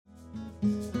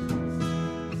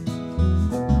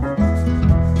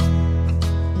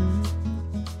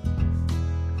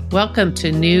Welcome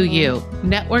to New You,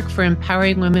 Network for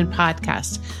Empowering Women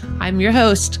podcast. I'm your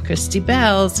host, Christy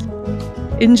Bells.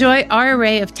 Enjoy our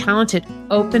array of talented,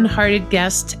 open-hearted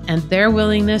guests and their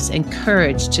willingness and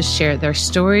courage to share their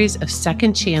stories of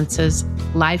second chances,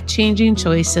 life-changing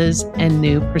choices, and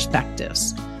new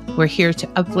perspectives. We're here to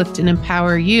uplift and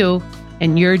empower you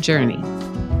and your journey.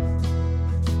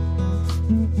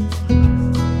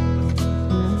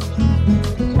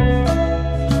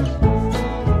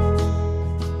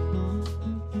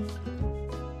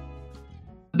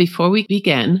 Before we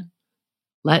begin,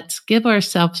 let's give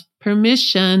ourselves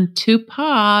permission to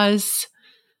pause.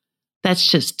 That's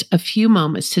just a few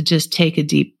moments to just take a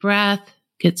deep breath,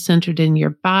 get centered in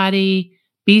your body,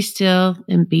 be still,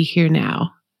 and be here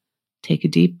now. Take a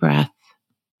deep breath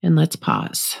and let's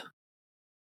pause.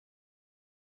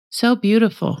 So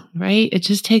beautiful, right? It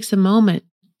just takes a moment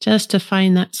just to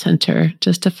find that center,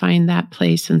 just to find that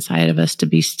place inside of us to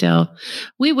be still.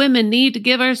 We women need to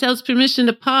give ourselves permission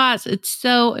to pause. It's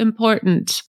so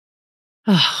important.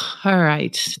 Oh, all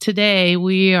right. Today,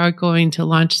 we are going to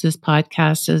launch this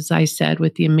podcast, as I said,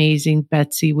 with the amazing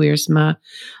Betsy Wiersma.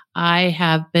 I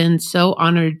have been so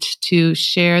honored to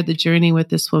share the journey with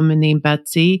this woman named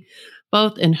Betsy,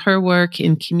 both in her work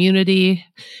in community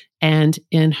and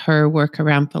in her work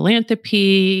around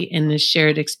philanthropy and the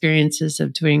shared experiences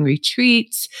of doing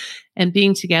retreats and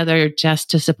being together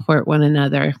just to support one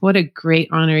another. What a great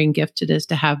honor and gift it is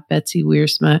to have Betsy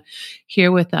Wiersma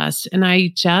here with us. And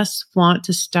I just want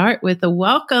to start with a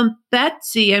welcome,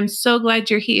 Betsy. I'm so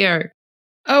glad you're here.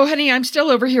 Oh, honey, I'm still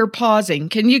over here pausing.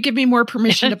 Can you give me more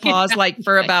permission to pause like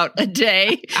for about a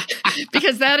day?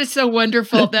 Because that is so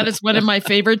wonderful. That is one of my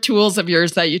favorite tools of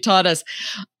yours that you taught us.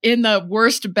 In the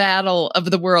worst battle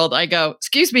of the world, I go,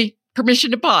 excuse me,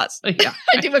 permission to pause. Yeah.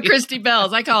 I do a Christy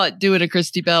Bells. I call it doing a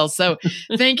Christy Bells. So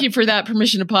thank you for that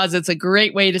permission to pause. It's a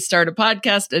great way to start a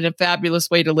podcast and a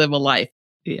fabulous way to live a life.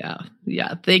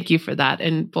 Yeah. Thank you for that.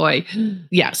 And boy,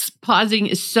 yes, pausing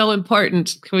is so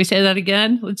important. Can we say that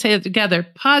again? Let's say it together.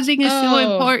 Pausing is so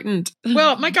important.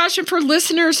 Well, my gosh, and for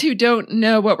listeners who don't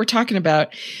know what we're talking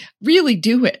about, really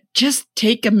do it. Just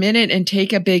take a minute and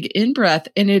take a big in-breath.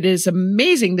 And it is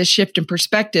amazing the shift in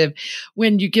perspective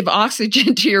when you give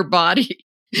oxygen to your body.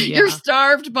 Yeah. Your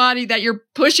starved body that you're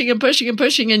pushing and pushing and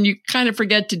pushing, and you kind of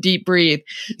forget to deep breathe.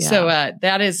 Yeah. So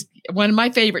that is one of my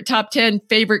top 10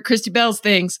 favorite Christy Bells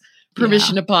things,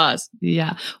 permission to pause.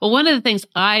 Yeah. Well, one of the things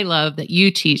I love that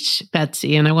you teach,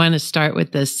 Betsy, and I want to start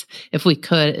with this, if we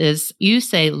could, is you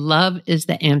say love is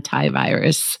the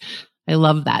antivirus. I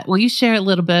love that. Will you share a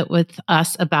little bit with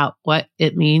us about what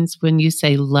it means when you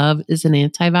say love is an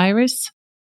antivirus?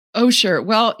 Oh, sure.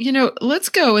 Well, let's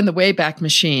go in the Wayback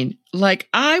Machine. Like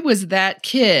I was that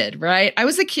kid, right? I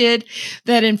was a kid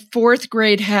that in fourth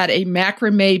grade had a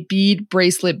macrame bead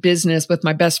bracelet business with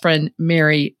my best friend,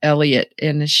 Mary Elliott.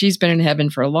 And she's been in heaven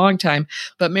for a long time.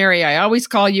 But Mary, I always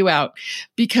call you out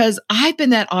because I've been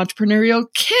that entrepreneurial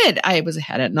kid. I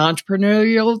had an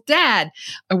entrepreneurial dad,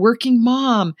 a working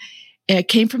mom. I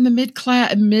came from the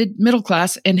middle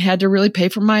class and had to really pay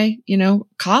for my,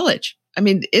 college. I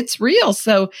mean, it's real.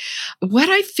 So what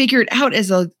I figured out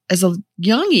as a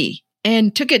youngie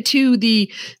and took it to the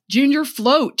junior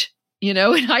float, in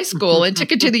high school and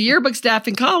took it to the yearbook staff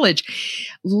in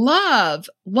college.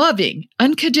 Loving,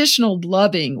 unconditional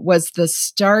loving was the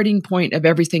starting point of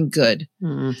everything good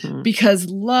because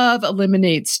love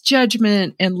eliminates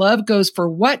judgment and love goes for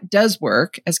what does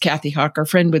work, as Kathy Hawk, our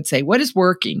friend, would say, what is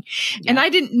working? Yeah. And I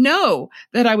didn't know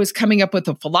that I was coming up with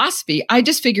a philosophy. I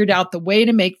just figured out the way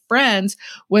to make friends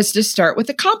was to start with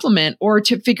a compliment or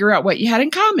to figure out what you had in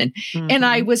common. And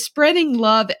I was spreading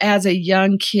love as a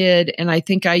young kid. And I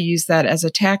think I used that as a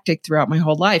tactic throughout my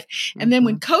whole life. And then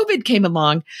when COVID came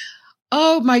along,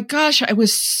 oh my gosh, I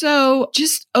was so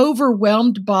just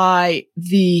overwhelmed by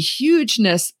the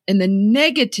hugeness and the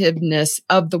negativeness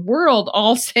of the world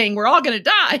all saying we're all going to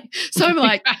die. So I'm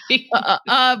like, wait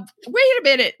a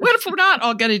minute. What if we're not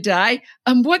all going to die?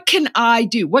 What can I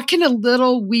do? What can a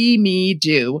little wee me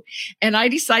do? And I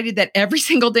decided that every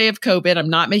single day of COVID, I'm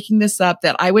not making this up,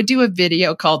 that I would do a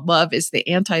video called Love is the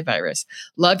Antivirus.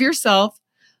 Love yourself.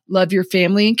 Love your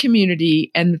family and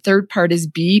community. And the third part is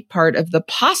be part of the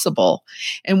possible.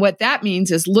 And what that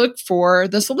means is look for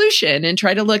the solution and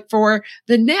try to look for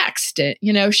the next,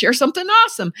 share something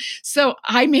awesome. So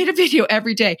I made a video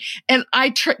every day and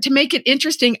to make it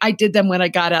interesting, I did them when I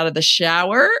got out of the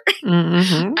shower.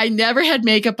 I never had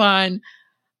makeup on.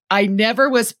 I never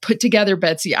was put together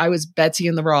Betsy. I was Betsy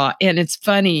in the raw. And it's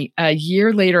funny, a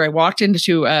year later, I walked into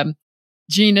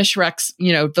Gina Schreck's,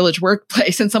 Village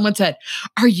Workplace, and someone said,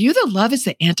 "Are you the Love is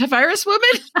the Antivirus woman?"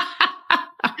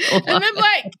 And I'm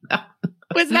like,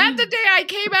 Was that the day I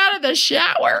came out of the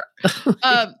shower?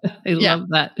 I love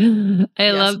that.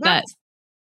 I love that.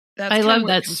 That's I love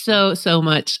that so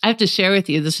much. I have to share with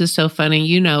you, this is so funny.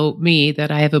 You know me, that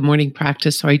I have a morning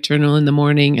practice, so I journal in the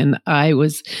morning, and I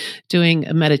was doing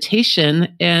a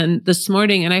meditation and this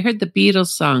morning, and I heard the Beatles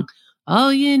song,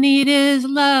 "All you need is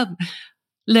love."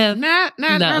 Love, love.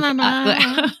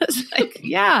 I was like,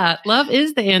 yeah, love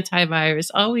is the antivirus.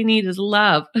 All we need is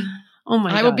love. Oh my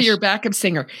gosh. I will be your backup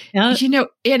singer. Yeah.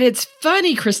 And it's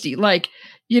funny, Christy,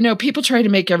 people try to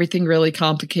make everything really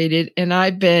complicated. And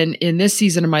I've been in this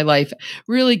season of my life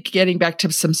really getting back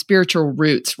to some spiritual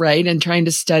roots, right? And trying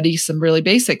to study some really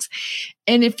basics.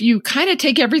 And if you kind of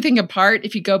take everything apart,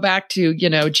 if you go back to,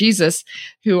 Jesus,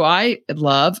 who I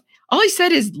love, all he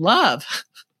said is love.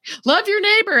 Love your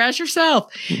neighbor as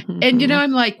yourself. And,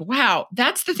 I'm like, wow,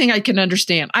 that's the thing I can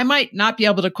understand. I might not be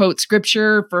able to quote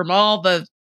scripture from all the,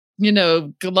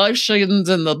 Galatians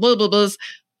and the blah, blah, blahs,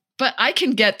 but I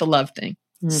can get the love thing.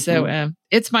 So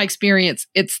it's my experience.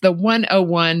 It's the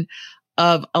 101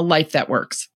 of a life that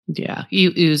works. Yeah.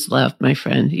 You ooze love, my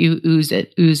friend. You ooze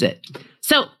it.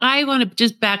 So I want to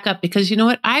just back up because you know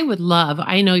what? I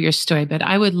know your story, but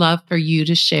I would love for you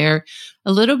to share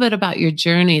a little bit about your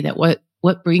journey, that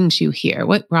what brings you here,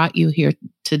 what brought you here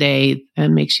today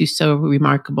and makes you so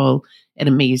remarkable and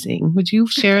amazing. Would you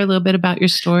share a little bit about your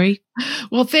story?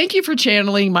 Well, thank you for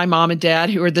channeling my mom and dad,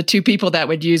 who are the two people that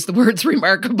would use the words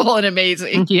remarkable and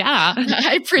amazing. Yeah.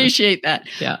 I appreciate that.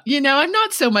 Yeah. I'm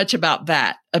not so much about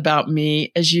that, about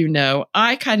me, as you know.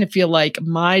 I kind of feel like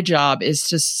my job is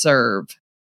to serve.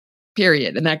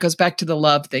 Period. And that goes back to the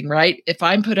love thing, right? If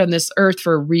I'm put on this earth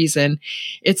for a reason,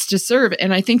 it's to serve.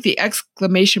 And I think the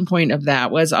exclamation point of that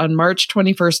was on March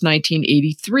 21st,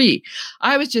 1983.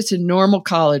 I was just a normal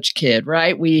college kid,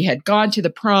 right? We had gone to the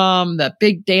prom, the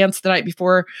big dance the night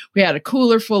before. We had a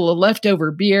cooler full of leftover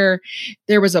beer.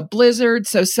 There was a blizzard,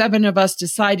 so 7 of us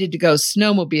decided to go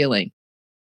snowmobiling.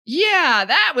 Yeah,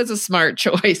 that was a smart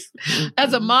choice.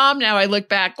 As a mom now, I look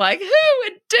back like, who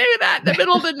would do that in the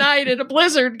middle of the night in a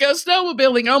blizzard, go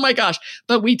snowmobiling? Oh my gosh.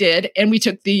 But we did. And we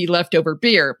took the leftover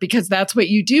beer because that's what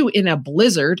you do in a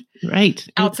blizzard. Right.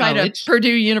 Outside of Purdue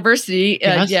University.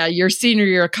 Yes. Your senior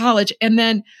year of college. And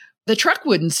then the truck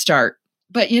wouldn't start.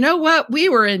 But you know what? We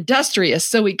were industrious.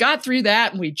 So we got through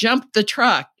that and we jumped the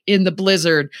truck in the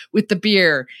blizzard with the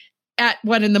beer at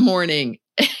 1 a.m.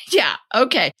 Yeah.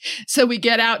 Okay. So we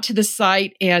get out to the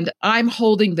site and I'm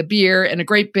holding the beer and a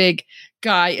great big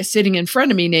guy is sitting in front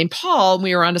of me named Paul. And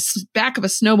we were on the back of a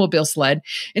snowmobile sled.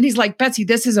 And he's like, Betsy,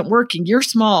 this isn't working. You're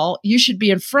small. You should be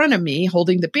in front of me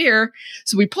holding the beer.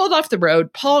 So we pulled off the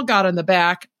road. Paul got on the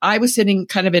back. I was sitting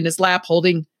kind of in his lap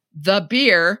holding the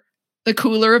beer, the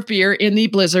cooler of beer in the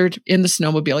blizzard in the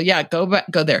snowmobile. Yeah.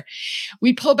 Go there.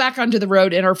 We pull back onto the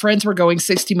road and our friends were going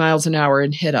 60 miles an hour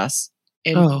and hit us.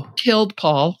 And killed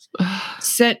Paul,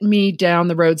 sent me down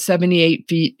the road 78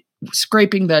 feet,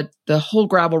 scraping the whole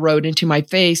gravel road into my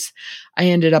face. I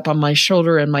ended up on my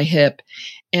shoulder and my hip,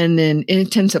 and then in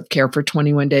intensive care for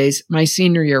 21 days, my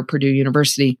senior year at Purdue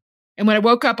University. And when I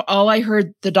woke up, all I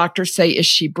heard the doctor say, is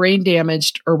she brain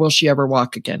damaged or will she ever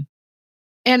walk again?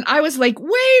 And I was like, wait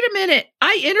a minute.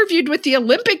 I interviewed with the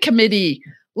Olympic Committee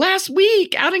last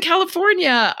week out in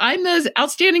California. I'm the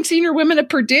outstanding senior woman at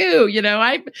Purdue.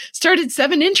 I started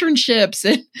 7 internships.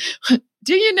 And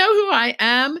do you know who I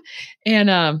am?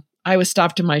 And I was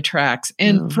stopped in my tracks.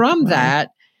 And from that,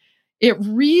 it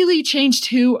really changed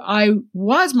who I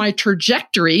was, my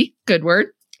trajectory. Good word.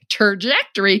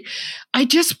 Trajectory. I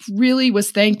just really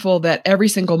was thankful that every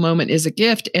single moment is a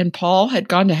gift. And Paul had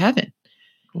gone to heaven.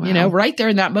 Wow. Right there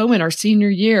in that moment, our senior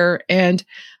year. And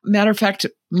matter of fact,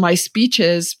 my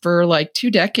speeches for like 2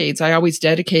 decades, I always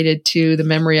dedicated to the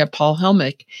memory of Paul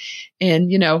Helmick. And,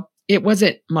 it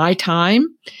wasn't my time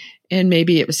and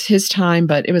maybe it was his time,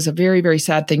 but it was a very, very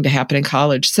sad thing to happen in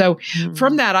college. So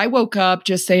from that, I woke up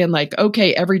just saying like,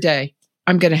 okay, every day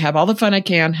I'm going to have all the fun I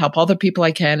can, help all the people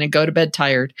I can, and go to bed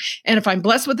tired. And if I'm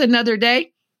blessed with another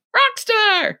day, rock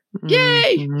star,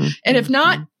 yay. And if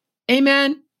not,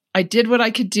 amen. I did what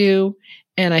I could do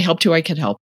and I helped who I could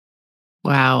help.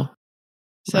 Wow.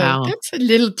 So that's a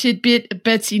little tidbit of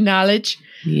Betsy knowledge.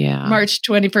 Yeah. March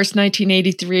 21st,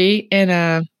 1983.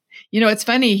 And, it's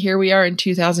funny. Here we are in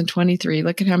 2023.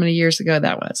 Look at how many years ago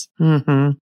that was.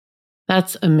 Mm-hmm.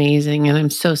 That's amazing. And I'm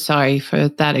so sorry for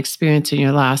that experience in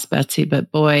your loss, Betsy.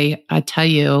 But boy, I tell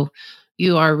you,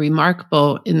 you are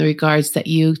remarkable in the regards that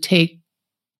you take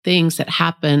things that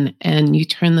happen and you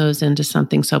turn those into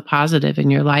something so positive.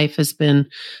 And your life has been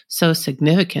so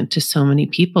significant to so many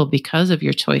people because of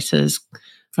your choices.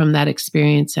 from that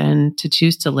experience and to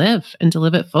choose to live and to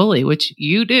live it fully, which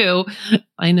you do.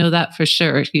 I know that for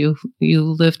sure. You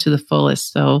live to the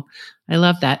fullest. So I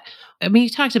love that. I mean, you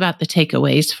talked about the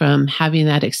takeaways from having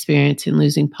that experience and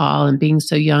losing Paul and being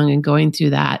so young and going through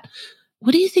that.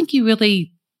 What do you think you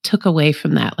really took away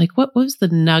from that? Like, what was the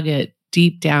nugget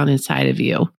deep down inside of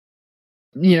you?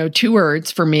 2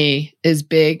 words for me is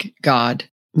big God.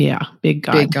 Yeah, big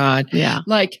God. Big God. Yeah.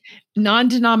 Like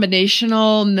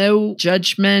non-denominational, no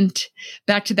judgment.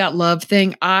 Back to that love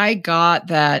thing. I got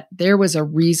that there was a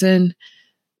reason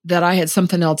that I had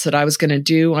something else that I was going to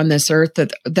do on this earth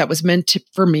that was meant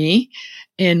for me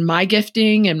in my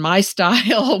gifting and my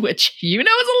style, which is a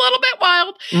little bit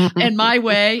wild and my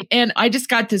way. And I just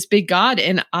got this big God.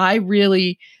 And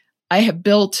I have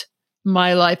built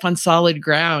my life on solid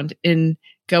ground in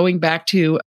going back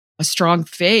to a strong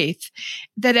faith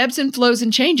that ebbs and flows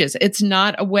and changes. It's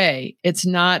not a way. It's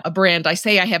not a brand. I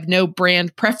say I have no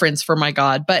brand preference for my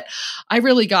God, but I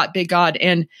really got big God.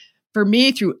 And for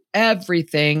me, through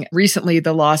everything, recently,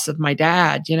 the loss of my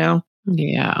dad,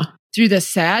 Yeah. through the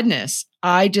sadness,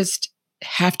 I just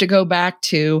have to go back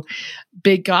to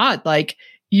big God. Like,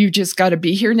 you just got to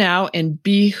be here now and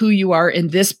be who you are in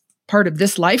this part of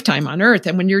this lifetime on earth.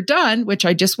 And when you're done, which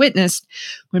I just witnessed,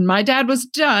 when my dad was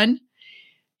done,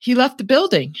 he left the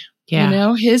building.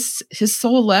 Yeah. His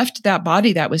soul left that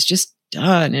body that was just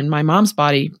done. And my mom's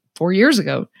body 4 years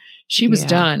ago, she was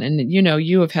done. And,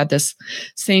 you have had this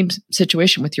same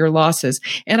situation with your losses.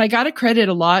 And I got to credit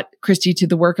a lot, Christy, to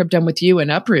the work I've done with you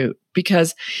and Uproot,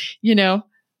 because,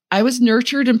 I was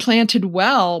nurtured and planted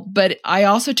well, but I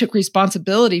also took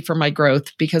responsibility for my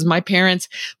growth because my parents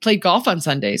played golf on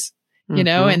Sundays,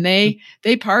 and they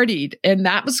partied, and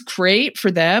that was great for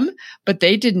them, but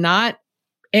they did not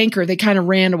anchor. They kind of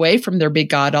ran away from their big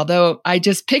God. Although I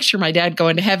just picture my dad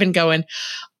going to heaven going,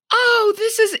 "Oh,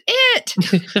 this is it.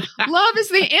 Love is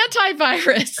the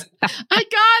antivirus. I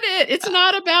got it. It's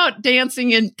not about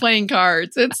dancing and playing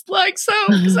cards." It's like so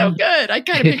good. I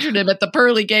kind of pictured him at the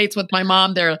pearly gates with my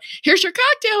mom there. "Here's your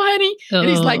cocktail, honey." And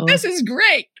he's like, "This is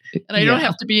great. And I don't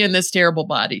have to be in this terrible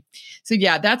body." So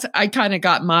I kind of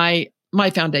got my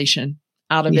foundation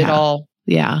out of it all.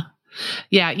 Yeah.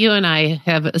 Yeah, you and I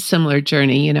have a similar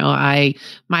journey. I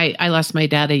lost my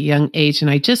dad at a young age, and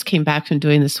I just came back from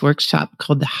doing this workshop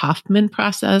called the Hoffman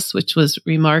process, which was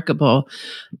remarkable.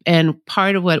 And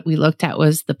part of what we looked at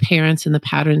was the parents and the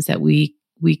patterns that we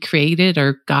created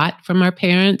or got from our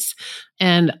parents.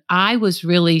 And I was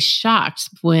really shocked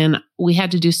when I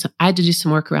had to do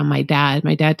some work around my dad.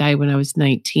 My dad died when I was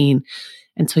 19.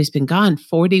 And so he's been gone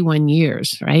 41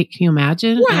 years, right? Can you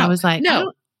imagine? Wow. And I was like,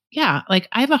 no. I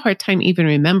have a hard time even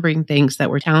remembering things that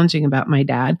were challenging about my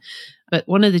dad. But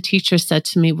one of the teachers said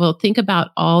to me, "Well, think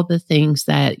about all the things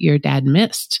that your dad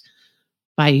missed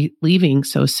by leaving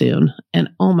so soon." And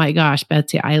oh my gosh,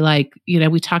 Betsy,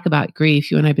 we talk about grief.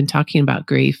 You and I have been talking about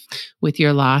grief with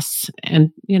your loss.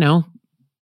 And,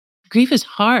 grief is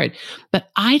hard, but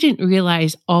I didn't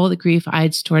realize all the grief I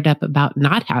had stored up about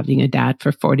not having a dad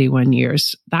for 41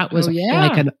 years. That was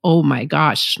oh my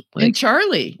gosh. And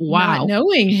Charlie, wow. Not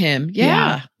knowing him.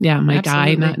 Yeah. Yeah. My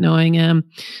guy, not knowing him.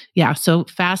 Yeah. So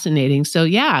fascinating. So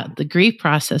the grief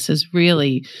process is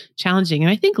really challenging.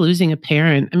 And I think losing a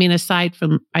parent, aside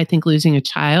from, losing a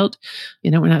child,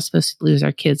 we're not supposed to lose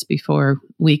our kids before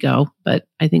we go, but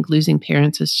I think losing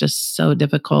parents is just so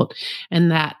difficult.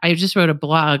 And that I just wrote a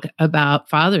blog about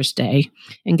Father's Day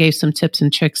and gave some tips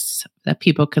and tricks that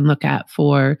people can look at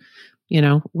for,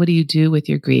 what do you do with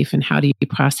your grief and how do you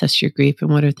process your grief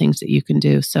and what are things that you can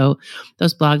do? So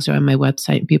those blogs are on my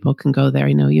website and people can go there.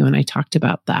 I know you and I talked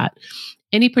about that.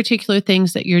 Any particular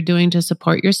things that you're doing to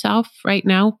support yourself right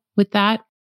now with that?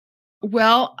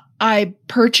 Well, I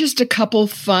purchased a couple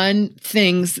fun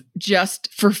things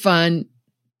just for fun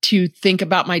to think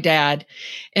about my dad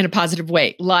in a positive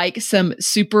way, like some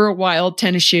super wild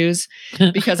tennis shoes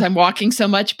because I'm walking so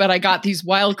much, but I got these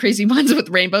wild, crazy ones with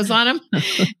rainbows on them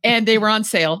and they were on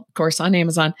sale, of course, on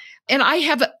Amazon. And I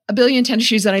have a billion tennis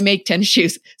shoes and I make tennis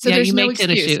shoes. So there's no excuse.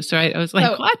 Tennis shoes, right? I was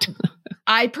like, what?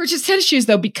 I purchased tennis shoes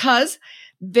though, because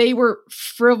they were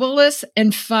frivolous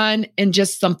and fun and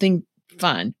just something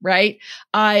fun, right?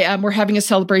 We're having a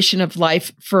celebration of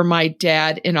life for my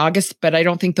dad in August, but I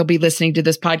don't think they'll be listening to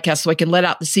this podcast, so I can let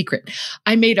out the secret.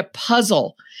 I made a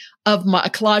puzzle of a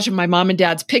collage of my mom and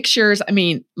dad's pictures.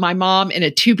 My mom in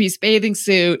a 2-piece bathing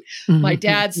suit, my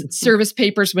dad's service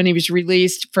papers when he was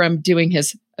released from doing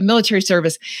his military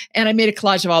service. And I made a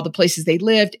collage of all the places they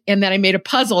lived. And then I made a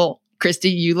puzzle.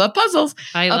 Christy, you love puzzles.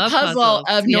 I love puzzle puzzles.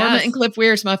 Of Norma and Cliff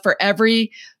Wiersma for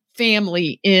every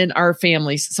family in our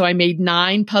families. So I made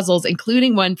 9 puzzles,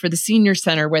 including one for the senior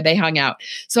center where they hung out.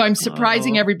 So I'm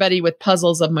surprising everybody with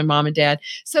puzzles of my mom and dad.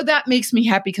 So that makes me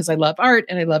happy because I love art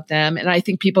and I love them. And I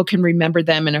think people can remember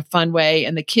them in a fun way.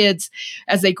 And the kids,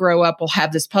 as they grow up, will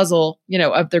have this puzzle,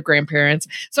 of their grandparents.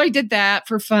 So I did that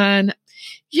for fun.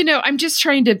 I'm just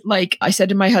trying to, I said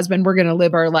to my husband, we're going to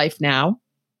live our life now.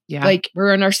 Yeah.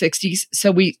 We're in our 60s.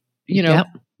 So we, Yep.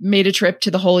 made a trip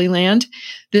to the Holy Land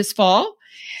this fall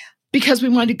because we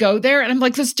wanted to go there. And I'm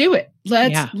like, let's do it.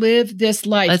 Let's live this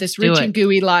life, this rich and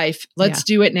gooey life. Let's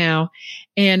do it now.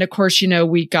 And of course,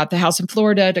 we got the house in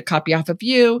Florida to copy off of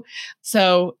you.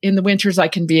 So in the winters, I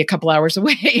can be a couple hours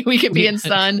away. We can be in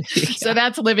sun. So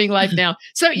that's living life now.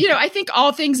 So, I think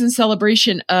all things in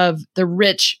celebration of the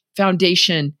rich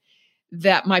foundation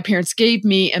that my parents gave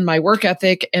me and my work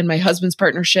ethic and my husband's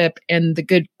partnership and the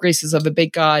good graces of a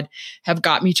big God have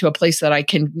got me to a place that I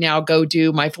can now go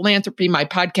do my philanthropy, my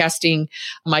podcasting,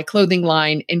 my clothing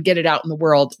line, and get it out in the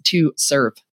world to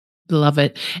serve. Love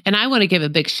it. And I want to give a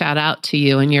big shout out to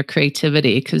you and your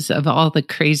creativity because of all the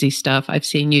crazy stuff I've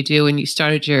seen you do. And you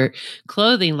started your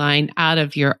clothing line out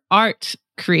of your art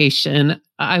creation.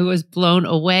 I was blown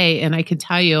away. And I can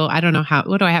tell you, I don't know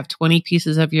what do I have? 20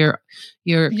 pieces of you are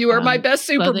my best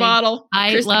supermodel.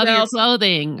 I love your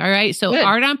clothing. All right. So Good.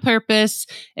 Art on Purpose.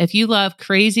 If you love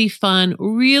crazy, fun,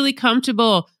 really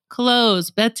comfortable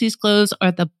clothes, Betsy's clothes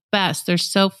are the best. They're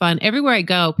so fun. Everywhere I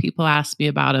go, people ask me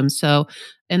about them. So,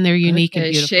 and they're unique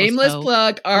and beautiful. Shameless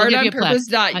plug,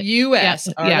 artonpurpose.us.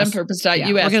 Artonpurpose.us.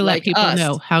 We're going to let people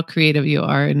know how creative you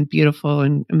are and beautiful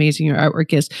and amazing your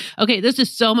artwork is. Okay, this is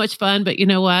so much fun, but you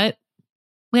know what?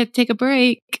 We have to take a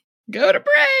break. Go to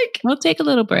break. We'll take a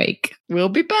little break. We'll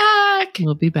be back.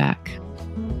 We'll be back.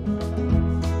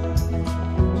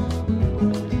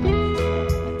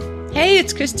 Hey,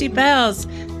 it's Christy Bells.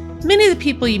 Many of the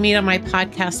people you meet on my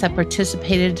podcast have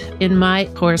participated in my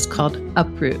course called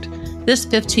Uproot. This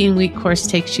 15-week course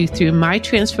takes you through my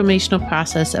transformational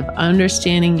process of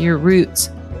understanding your roots,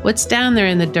 what's down there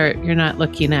in the dirt you're not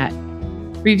looking at,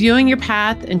 reviewing your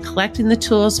path and collecting the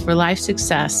tools for life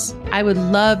success. I would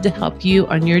love to help you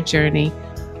on your journey.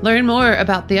 Learn more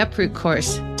about the Uproot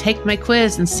course, take my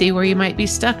quiz and see where you might be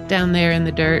stuck down there in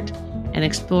the dirt, and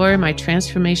explore my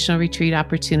transformational retreat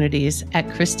opportunities at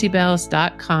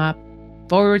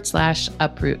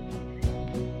christybells.com/uproot.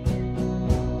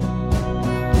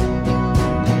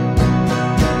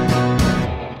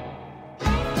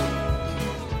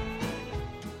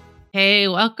 Hey,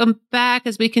 welcome back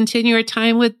as we continue our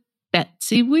time with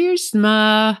Betsy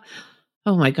Wiersma.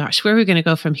 Oh my gosh, where are we going to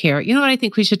go from here? You know what I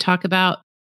think we should talk about?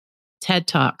 TED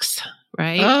Talks.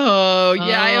 Right? Oh,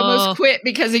 yeah. I almost quit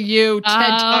because of you,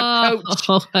 TED Talk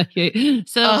coach. Okay.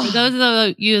 So for those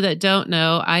of you that don't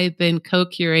know, I've been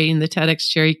co-curating the TEDx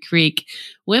Cherry Creek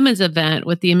women's event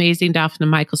with the amazing Daphne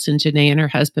Michelson Janae and her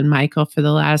husband, Michael, for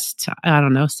the last,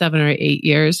 7 or 8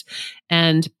 years.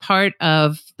 And part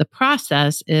of the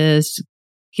process is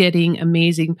getting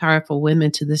amazing, powerful women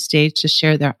to the stage to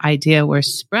share their idea we're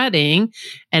spreading.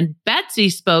 And Betsy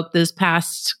spoke this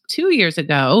past 2 years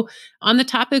ago on the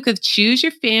topic of choose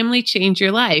your family, change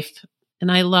your life.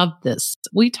 And I love this.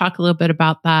 We talk a little bit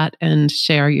about that and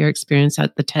share your experience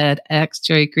at the TEDx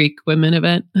Cherry Creek Women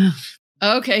event.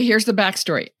 Okay, here's the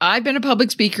backstory. I've been a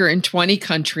public speaker in 20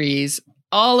 countries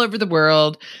all over the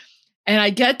world. And I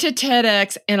get to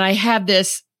TEDx and I have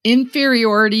this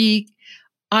inferiority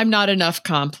I'm not enough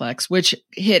complex, which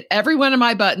hit every one of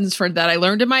my buttons for that I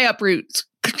learned in my Uproot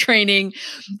training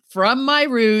from my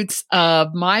roots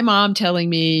of my mom telling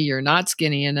me, you're not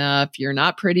skinny enough, you're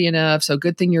not pretty enough, so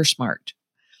good thing you're smart.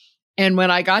 And when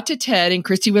I got to TED and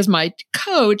Christy was my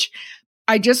coach,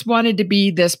 I just wanted to be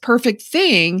this perfect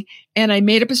thing. And I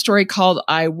made up a story called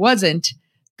I Wasn't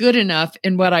Good Enough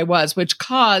in What I Was, which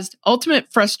caused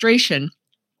ultimate frustration.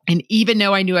 And even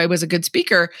though I knew I was a good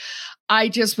speaker, I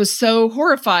just was so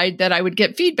horrified that I would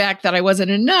get feedback that I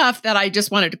wasn't enough that I just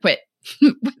wanted to quit.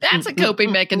 That's a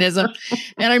coping mechanism.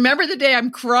 And I remember the day I'm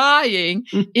crying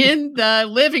in the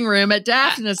living room at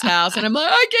Daphne's house. And I'm like,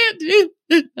 I can't do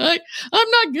it. I'm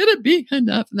not going to be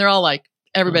enough. And they're all like,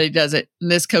 everybody does it. In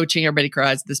this coaching, everybody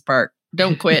cries this part.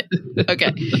 Don't quit.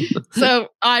 Okay. So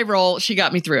I roll. She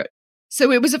got me through it. So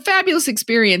it was a fabulous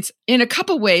experience in a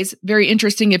couple ways. Very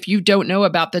interesting if you don't know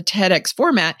about the TEDx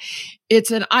format.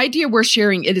 It's an idea we're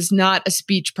sharing. It is not a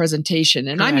speech presentation.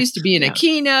 And Correct. I'm used to being a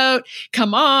keynote.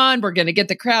 Come on, we're going to get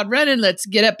the crowd running. Let's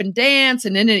get up and dance.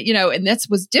 And then, and this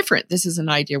was different. This is an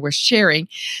idea we're sharing.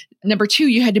 Number 2,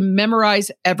 you had to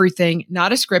memorize everything,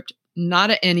 not a script,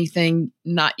 not anything,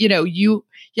 not, you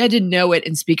You had to know it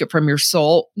and speak it from your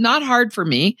soul. Not hard for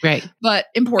me, Right. but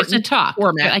important. It's a talk.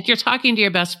 Format. Like you're talking to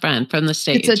your best friend from the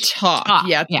stage. It's a talk.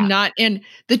 Yeah. It's not. And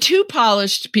the too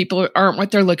polished people aren't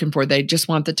what they're looking for. They just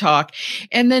want the talk.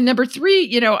 And then number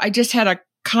 3, I just had a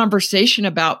conversation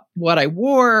about what I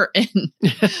wore and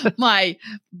my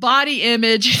body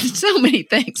image and so many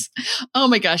things. Oh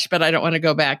my gosh. But I don't want to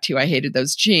go back to, I hated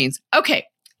those jeans. Okay.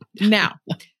 Now,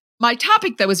 my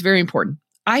topic that was very important.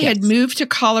 I had moved to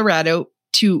Colorado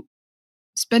to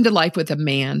spend a life with a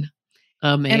man.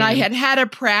 Oh, man. And I had a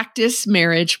practice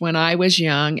marriage when I was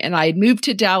young, and I had moved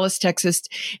to Dallas, Texas,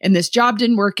 and this job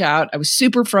didn't work out. I was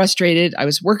super frustrated. I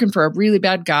was working for a really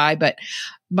bad guy, but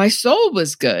my soul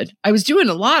was good. I was doing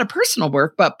a lot of personal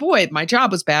work, but boy, my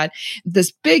job was bad.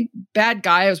 This big bad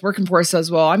guy I was working for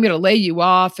says, well, I'm going to lay you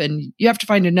off and you have to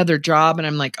find another job. And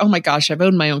I'm like, oh my gosh, I've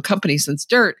owned my own company since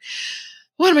dirt.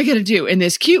 What am I going to do? And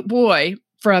this cute boy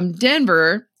from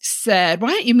Denver said, why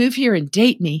don't you move here and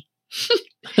date me?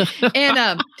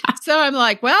 And so I'm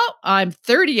like, well, I'm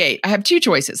 38. I have 2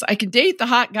 choices. I can date the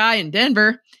hot guy in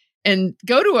Denver and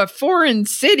go to a foreign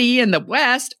city in the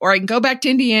West, or I can go back to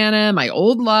Indiana, my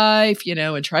old life,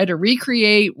 and try to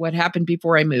recreate what happened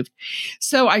before I moved.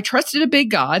 So I trusted a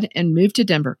big God and moved to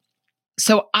Denver.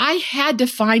 So I had to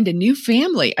find a new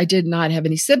family. I did not have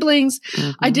any siblings.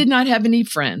 Mm-hmm. I did not have any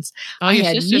friends. All your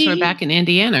sisters were back in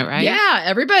Indiana, right? Yeah,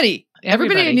 everybody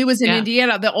I knew was in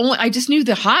Indiana. I just knew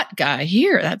the hot guy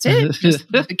here. That's it.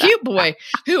 Just the cute boy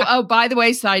who, oh, by the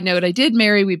way, side note, I did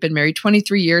marry. We've been married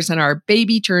 23 years and our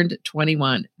baby turned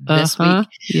 21 this week.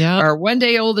 Yeah. Our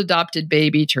 1-day-old adopted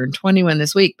baby turned 21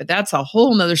 this week, but that's a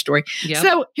whole nother story. Yep.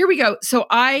 So here we go. So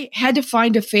I had to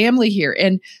find a family here.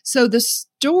 And so the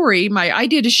story, my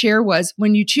idea to share was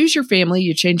when you choose your family,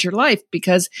 you change your life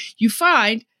because you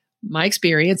find, my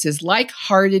experience is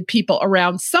like-hearted people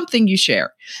around something you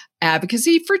share.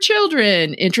 Advocacy for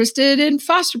children, interested in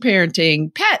foster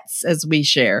parenting, pets, as we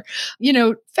share,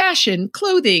 fashion,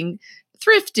 clothing,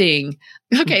 thrifting.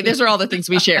 Okay, those are all the things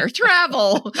we share.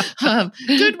 Travel,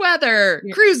 good weather,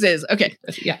 cruises. Okay.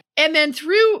 Yeah. And then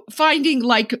through finding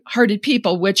like-hearted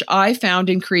people, which I found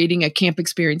in creating a camp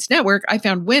experience network, I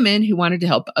found women who wanted to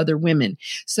help other women.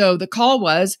 So the call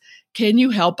was, can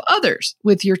you help others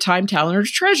with your time, talent, or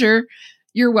treasure?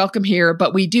 You're welcome here,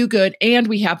 but we do good and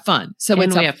we have fun. So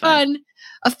it's a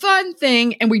fun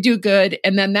thing and we do good.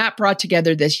 And then that brought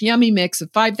together this yummy mix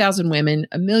of 5,000 women,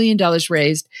 $1 million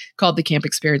raised called the Camp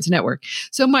Experience Network.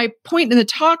 So my point in the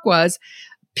talk was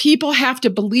people have to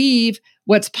believe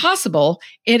what's possible.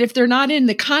 And if they're not in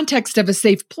the context of a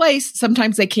safe place,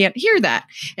 sometimes they can't hear that.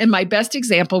 And my best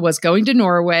example was going to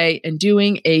Norway and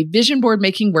doing a vision board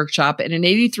making workshop. And an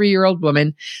 83-year-old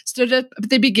woman stood up at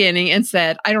the beginning and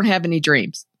said, I don't have any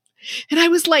dreams. And I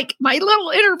was like, my little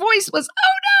inner voice was,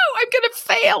 oh no, I'm going to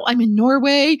fail. I'm in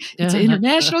Norway. It's an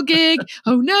international gig.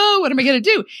 Oh no, what am I going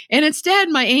to do? And instead,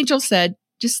 my angel said,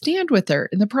 just stand with her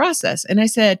in the process. And I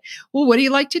said, well, what do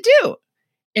you like to do?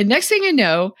 And next thing I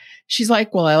know, she's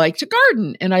like, well, I like to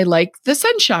garden and I like the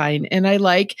sunshine and I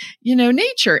like,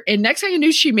 nature. And next thing I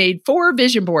knew, she made 4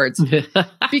 vision boards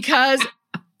because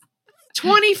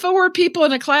 24 people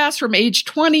in a class from age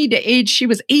 20 to she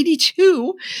was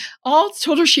 82, all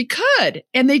told her she could.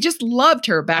 And they just loved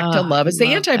her. Back to love is the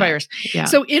antivirus. Yeah.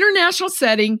 So international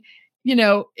setting,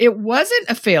 it wasn't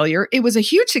a failure. It was a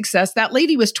huge success. That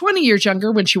lady was 20 years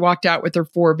younger when she walked out with her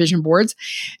 4 vision boards,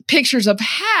 pictures of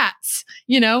hats,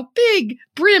 big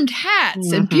brimmed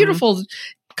hats and beautiful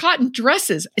cotton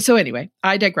dresses. So anyway,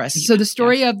 I digress. So the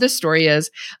story of this story is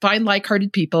find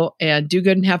like-hearted people and do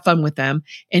good and have fun with them.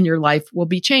 And your life will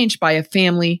be changed by a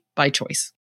family by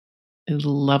choice. I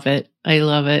love it. I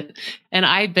love it. And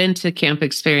I've been to Camp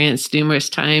Experience numerous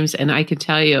times, and I can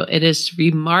tell you, it is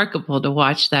remarkable to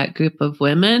watch that group of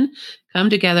women come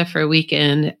together for a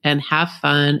weekend and have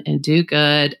fun and do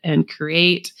good and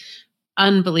create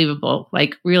unbelievable,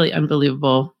 really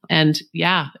unbelievable. And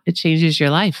it changes your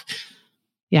life.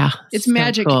 Yeah. It's so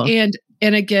magic. Cool.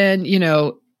 And again,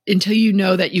 until you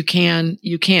know that you can,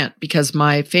 you can't, because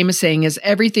my famous saying is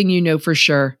everything you know for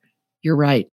sure, you're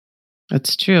right.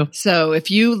 That's true. So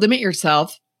if you limit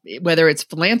yourself, whether it's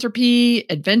philanthropy,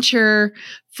 adventure,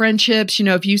 friendships,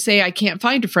 if you say, I can't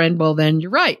find a friend, well, then you're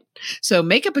right. So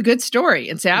make up a good story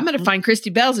and say, I'm going to find Christy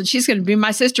Bells and she's going to be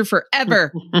my sister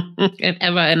forever. And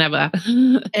ever and ever.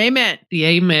 Amen. The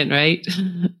amen, right?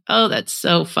 Oh, that's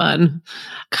so fun.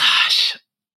 Gosh,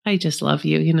 I just love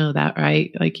you. You know that,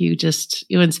 right?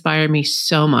 You inspire me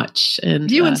so much.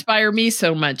 And you inspire me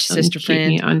so much, sister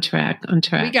friend. Keep me on track.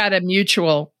 We got a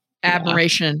mutual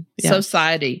admiration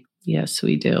society. Yes,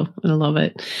 we do. I love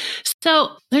it. So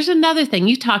there's another thing.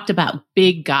 You talked about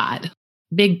big God.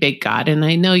 big God. And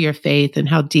I know your faith and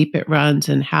how deep it runs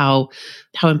and how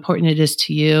important it is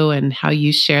to you and how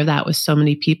you share that with so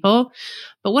many people.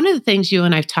 But one of the things you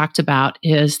and I've talked about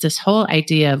is this whole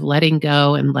idea of letting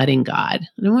go and letting God.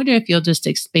 And I wonder if you'll just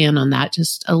expand on that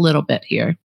just a little bit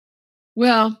here.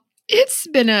 Well, it's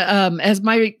been as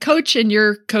my coach and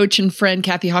your coach and friend,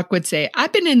 Kathy Hawk would say,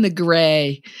 I've been in the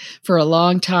gray for a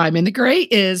long time. And the gray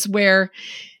is where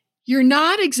you're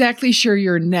not exactly sure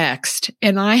you're next.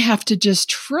 And I have to just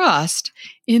trust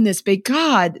in this big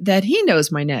God that he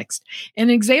knows my next. An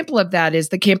example of that is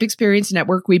the Camp Experience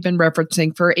Network we've been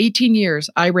referencing for 18 years.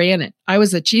 I ran it. I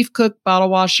was a chief cook, bottle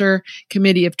washer,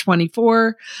 committee of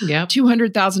 24,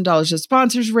 $200,000 of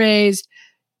sponsors raised,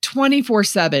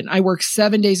 24/7. I work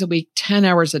 7 days a week, 10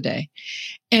 hours a day.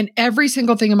 And every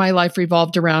single thing in my life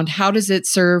revolved around how does it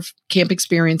serve Camp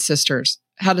Experience sisters?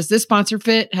 How does this sponsor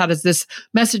fit? How does this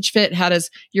message fit? How does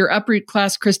your Uproot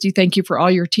class, Christy, thank you for all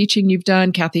your teaching you've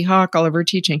done, Kathy Hawk, all of her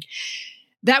teaching.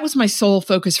 That was my sole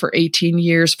focus for 18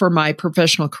 years for my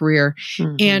professional career.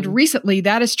 Mm-hmm. And recently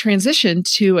that has transitioned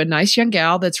to a nice young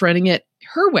gal that's running it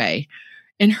her way,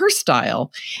 in her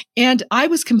style. And I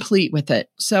was complete with it.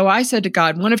 So I said to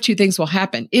God, one of two things will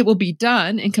happen. It will be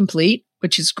done and complete,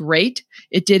 which is great.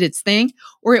 It did its thing,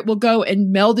 or it will go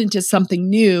and meld into something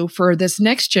new for this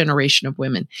next generation of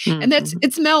women. Mm-hmm. And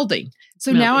it's melding.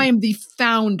 So now I am the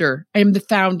founder. I am the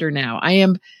founder now. I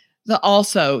am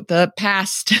the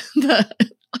past,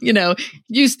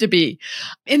 used to be.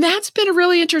 And that's been a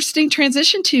really interesting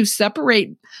transition to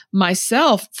separate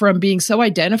myself from being so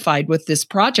identified with this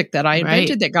project that I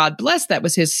invented, that God blessed. That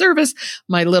was his service,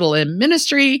 my little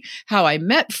ministry, how I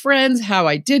met friends, how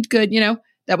I did good,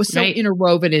 that was so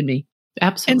interwoven in me.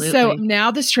 Absolutely. And so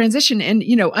now this transition and,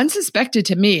 unsuspected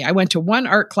to me, I went to one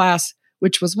art class,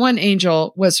 which was one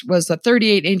angel, was a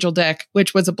 38 angel deck,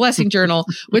 which was a blessing journal,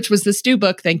 which was the Stew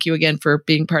book. Thank you again for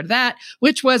being part of that,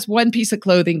 which was one piece of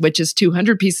clothing, which is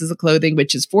 200 pieces of clothing,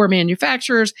 which is 4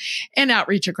 manufacturers and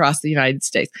outreach across the United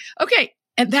States. Okay.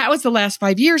 And that was the last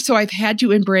 5 years. So I've had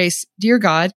to embrace, dear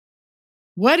God,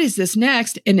 what is this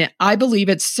next? And I believe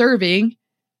it's serving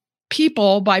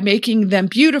people by making them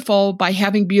beautiful, by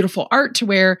having beautiful art to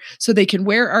wear so they can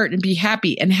wear art and be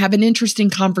happy and have an interesting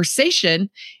conversation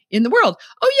in the world.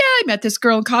 Oh yeah, I met this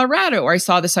girl in Colorado, or I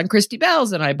saw this on Christy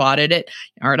Bell's and I bought it at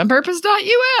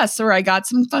artonpurpose.us, or I got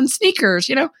some fun sneakers,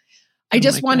 I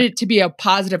just wanted it to be a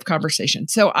positive conversation.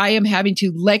 So I am having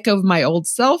to let go of my old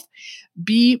self,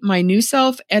 be my new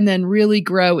self, and then really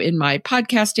grow in my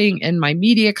podcasting and my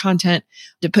media content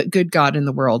to put good God in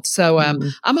the world. So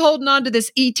I'm holding on to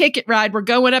this e-ticket ride. We're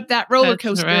going up that roller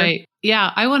coaster. Right.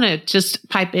 Yeah. I want to just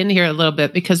pipe in here a little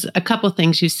bit because a couple of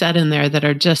things you said in there that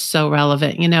are just so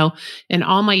relevant. In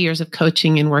all my years of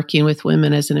coaching and working with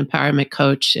women as an empowerment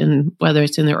coach, and whether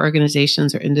it's in their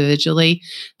organizations or individually,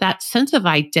 that sense of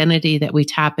identity that we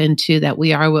tap into, that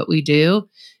we are what we do,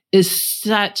 is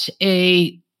such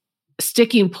a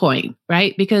sticking point,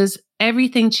 right? Because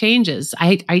everything changes.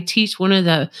 I teach one of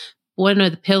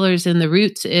the pillars in the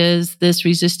roots is this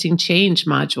resisting change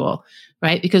module,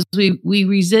 right? Because we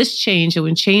resist change, and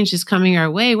when change is coming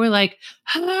our way, we're like,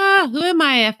 who am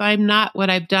I if I'm not what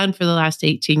I've done for the last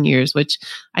 18 years, which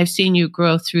I've seen you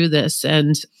grow through this.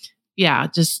 And yeah,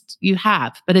 just you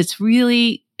have. But it's a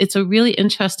really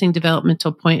interesting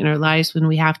developmental point in our lives when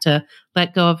we have to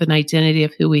let go of an identity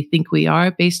of who we think we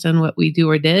are based on what we do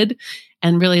or did,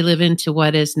 and really live into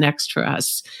what is next for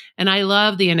us. And I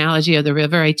love the analogy of the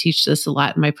river. I teach this a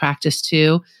lot in my practice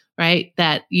too, right?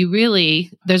 That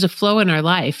there's a flow in our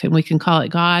life, and we can call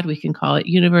it God, we can call it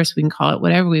universe, we can call it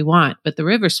whatever we want, but the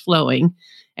river's flowing.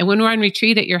 And when we're on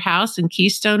retreat at your house in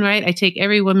Keystone, right, I take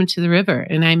every woman to the river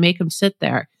and I make them sit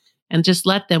there and just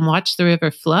let them watch the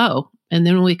river flow. And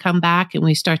then when we come back and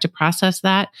we start to process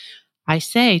that, I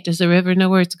say, does the river know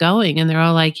where it's going? And they're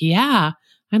all like, yeah.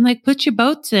 I'm like, put your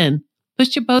boats in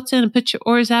and put your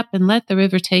oars up and let the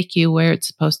river take you where it's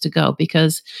supposed to go,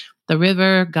 because the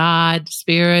river, God,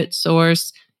 spirit,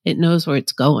 source, it knows where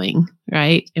it's going,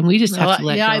 right? And we just have to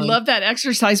let go. I love that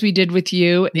exercise we did with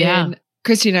you. Yeah. And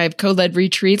Christy and I have co-led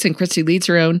retreats, and Christy leads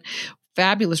her own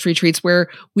fabulous retreats where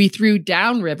we threw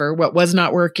downriver what was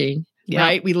not working,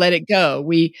 right? We let it go.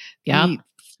 We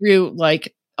threw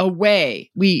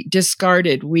away. We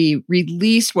discarded. We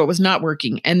released what was not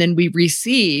working. And then we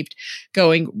received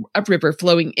going upriver,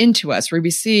 flowing into us. We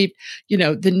received,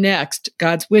 the next,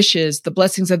 God's wishes, the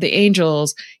blessings of the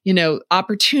angels,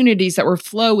 opportunities that were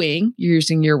flowing,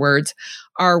 using your words,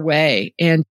 our way.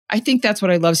 And I think that's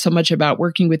what I love so much about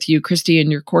working with you, Christy, in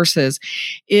your courses,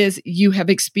 is you have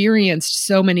experienced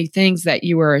so many things that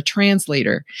you are a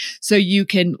translator. So you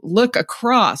can look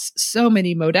across so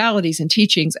many modalities and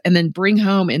teachings and then bring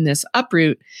home in this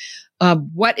uproot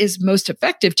what is most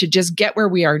effective to just get where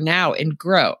we are now and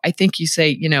grow. I think you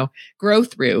say, grow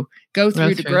through, go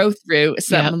through to grow through,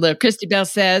 something that Christy Bell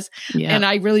says. Yep. And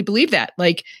I really believe that.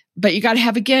 But you got to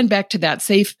have, again, back to that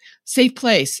safe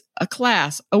place, a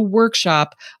class, a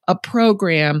workshop, a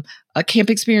program, a camp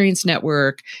experience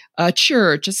network, a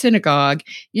church, a synagogue,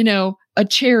 a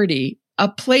charity, a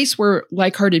place where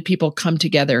like-hearted people come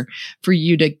together for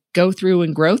you to go through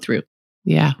and grow through.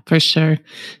 Yeah, for sure.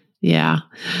 Yeah.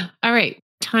 All right.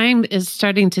 Time is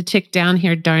starting to tick down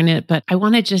here, darn it. But I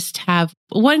want to just have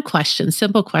one question,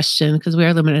 simple question, because we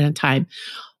are limited on time.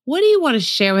 What do you want to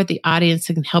share with the audience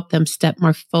that can help them step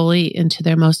more fully into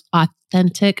their most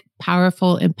authentic,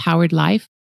 powerful, empowered life?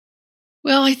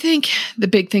 Well, I think the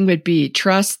big thing would be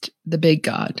trust the big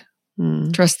God.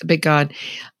 Trust the big God.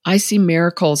 I see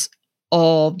miracles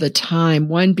all the time.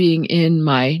 One being in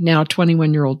my now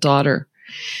 21-year-old daughter.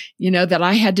 That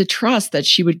I had to trust that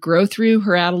she would grow through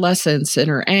her adolescence and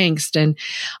her angst. And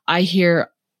I hear,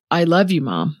 I love you,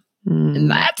 Mom.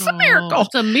 And that's a miracle.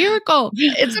 It's a miracle.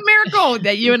 It's a miracle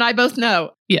that you and I both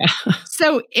know. Yeah.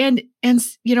 So, and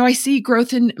I see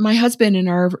growth in my husband and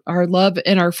our love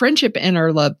and our friendship and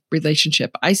our love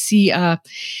relationship. I see,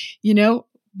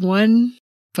 one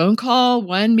phone call,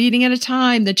 one meeting at a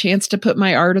time, the chance to put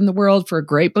my art in the world for a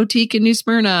great boutique in New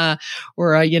Smyrna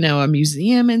or a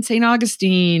museum in St.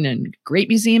 Augustine and great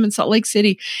museum in Salt Lake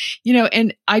City,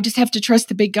 and I just have to trust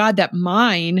the big God that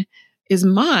mine is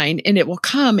mine and it will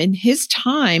come in his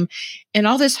time, and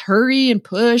all this hurry and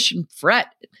push and fret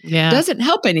doesn't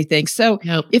help anything. So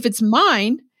if it's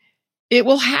mine, it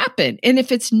will happen. And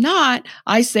if it's not,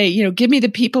 I say, give me the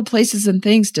people, places, and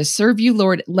things to serve you,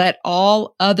 Lord. Let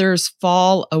all others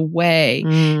fall away.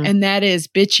 And that is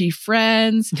bitchy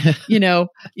friends, bitchy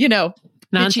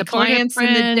clients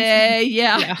friends. In the day.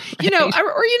 Yeah.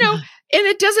 And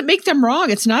it doesn't make them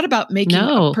wrong. It's not about making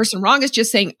a person wrong. It's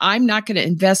just saying, I'm not going to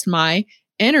invest my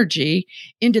energy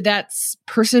into that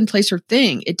person, place, or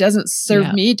thing. It doesn't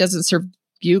serve me. It doesn't serve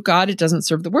you, God. It doesn't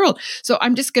serve the world. So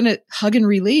I'm just going to hug and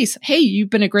release. Hey,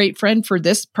 you've been a great friend for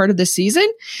this part of the season.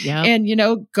 And,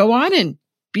 go on and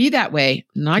be that way.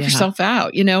 Knock yourself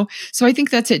out, So I think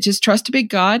that's it. Just trust a big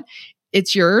God.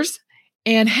 It's yours.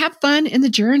 And have fun in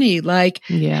the journey.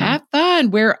 Have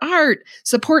fun, wear art,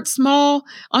 support small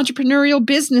entrepreneurial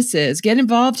businesses, get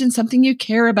involved in something you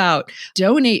care about,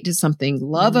 donate to something,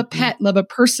 love a pet, love a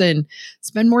person,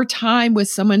 spend more time with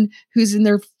someone who's in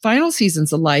their final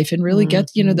seasons of life and really get,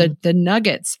 the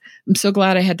nuggets. I'm so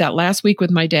glad I had that last week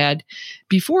with my dad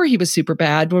before he was super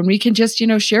bad, when we can just,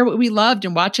 share what we loved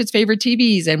and watch his favorite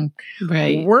TVs and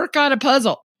work on a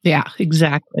puzzle. Yeah,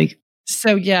 exactly.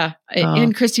 So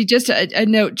and Christy, just a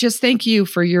note, just thank you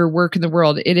for your work in the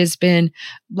world. It has been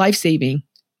life-saving,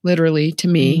 literally, to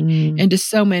me and to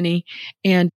so many.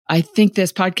 And I think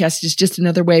this podcast is just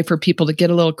another way for people to get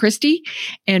a little Christy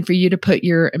and for you to put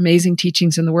your amazing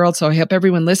teachings in the world. So I hope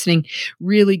everyone listening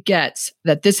really gets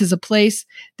that this is a place,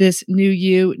 this New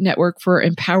You Network for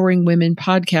Empowering Women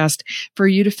podcast, for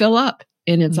you to fill up.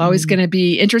 And it's always going to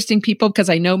be interesting people, because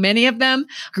I know many of them.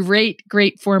 Great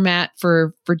format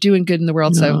for doing good in the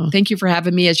world. So thank you for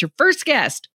having me as your first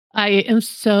guest. I am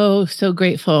so, so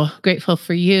grateful. Grateful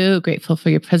for you, grateful for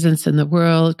your presence in the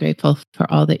world, grateful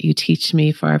for all that you teach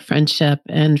me, for our friendship,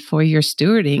 and for your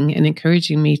stewarding and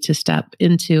encouraging me to step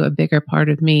into a bigger part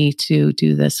of me to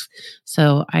do this.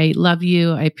 So I love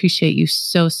you. I appreciate you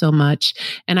so, so much.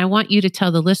 And I want you to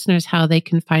tell the listeners how they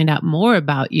can find out more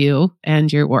about you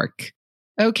and your work.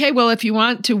 Okay, well, if you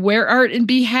want to wear art and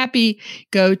be happy,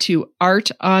 go to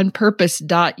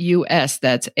artonpurpose.us.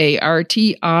 That's ART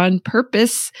on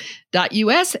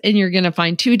purpose.us. And you're going to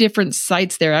find 2 different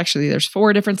sites there. Actually, there's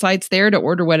 4 different sites there to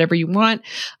order whatever you want.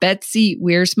 Betsy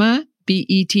Wiersma,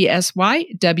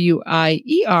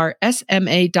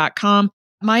 BetsyWiersma.com.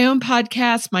 My own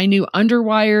podcast, my new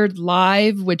Underwired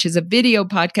Live, which is a video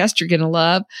podcast you're going to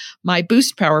love, my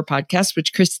Boost Power podcast,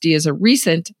 which Christy is a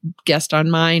recent guest on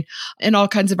mine, and all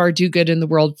kinds of our Do Good in the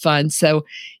World fun. So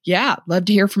love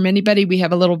to hear from anybody. We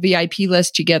have a little VIP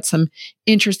list. You get some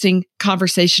interesting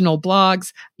conversational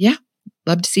blogs.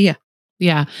 Love to see you.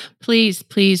 Yeah, please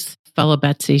follow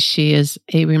Betsy. She is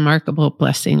a remarkable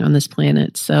blessing on this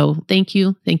planet. So thank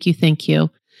you.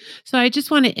 So I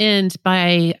just want to end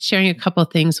by sharing a couple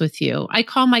of things with you. I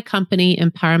call my company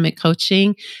Empowerment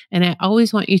Coaching, and I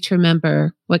always want you to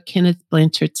remember what Kenneth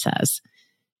Blanchard says.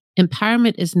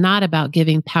 Empowerment is not about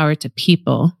giving power to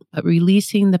people, but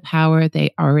releasing the power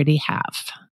they already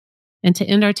have. And to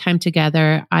end our time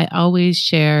together, I always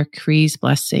share Cree's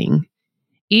blessing.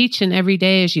 Each and every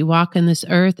day as you walk on this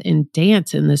earth and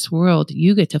dance in this world,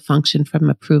 you get to function from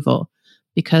approval,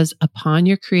 because upon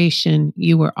your creation,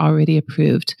 you were already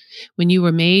approved. When you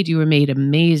were made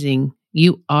amazing.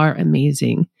 You are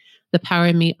amazing. The power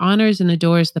in me honors and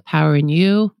adores the power in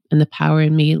you, and the power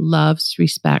in me loves,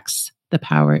 respects the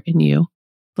power in you.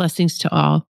 Blessings to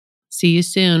all. See you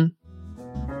soon.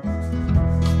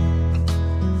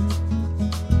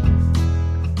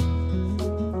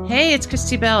 Hey, it's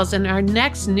Christy Bells, and our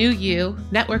next New You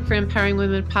Network for Empowering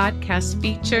Women podcast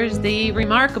features the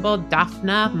remarkable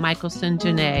Daphna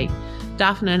Michelson-Janae.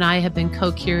 Daphna and I have been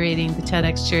co-curating the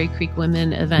TEDx Cherry Creek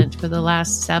Women event for the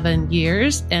last 7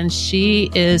 years, and she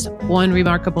is one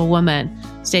remarkable woman,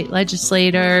 state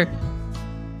legislator,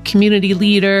 community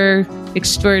leader,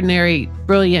 extraordinary,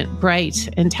 brilliant, bright,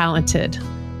 and talented.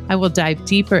 I will dive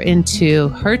deeper into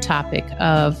her topic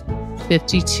of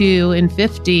 52 and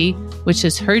 50, which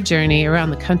is her journey around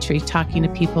the country, talking to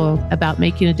people about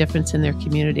making a difference in their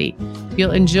community. You'll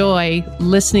enjoy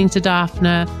listening to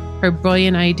Daphna, her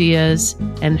brilliant ideas,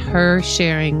 and her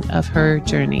sharing of her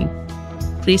journey.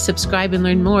 Please subscribe and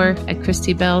learn more at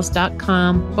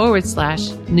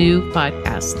christybells.com/new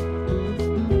podcast.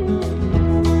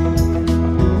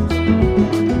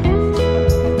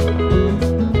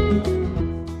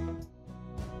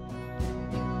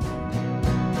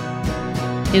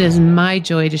 It is my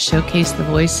joy to showcase the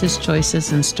voices,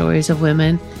 choices, and stories of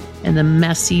women and the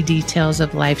messy details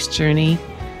of life's journey.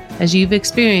 As you've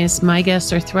experienced, my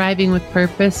guests are thriving with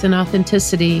purpose and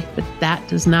authenticity, but that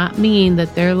does not mean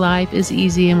that their life is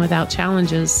easy and without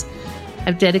challenges.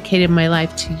 I've dedicated my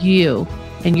life to you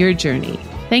and your journey.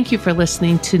 Thank you for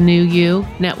listening to New You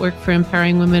Network for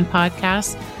Empowering Women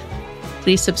podcast.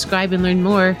 Please subscribe and learn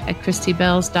more at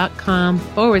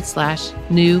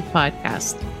christybells.com/new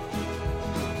podcast.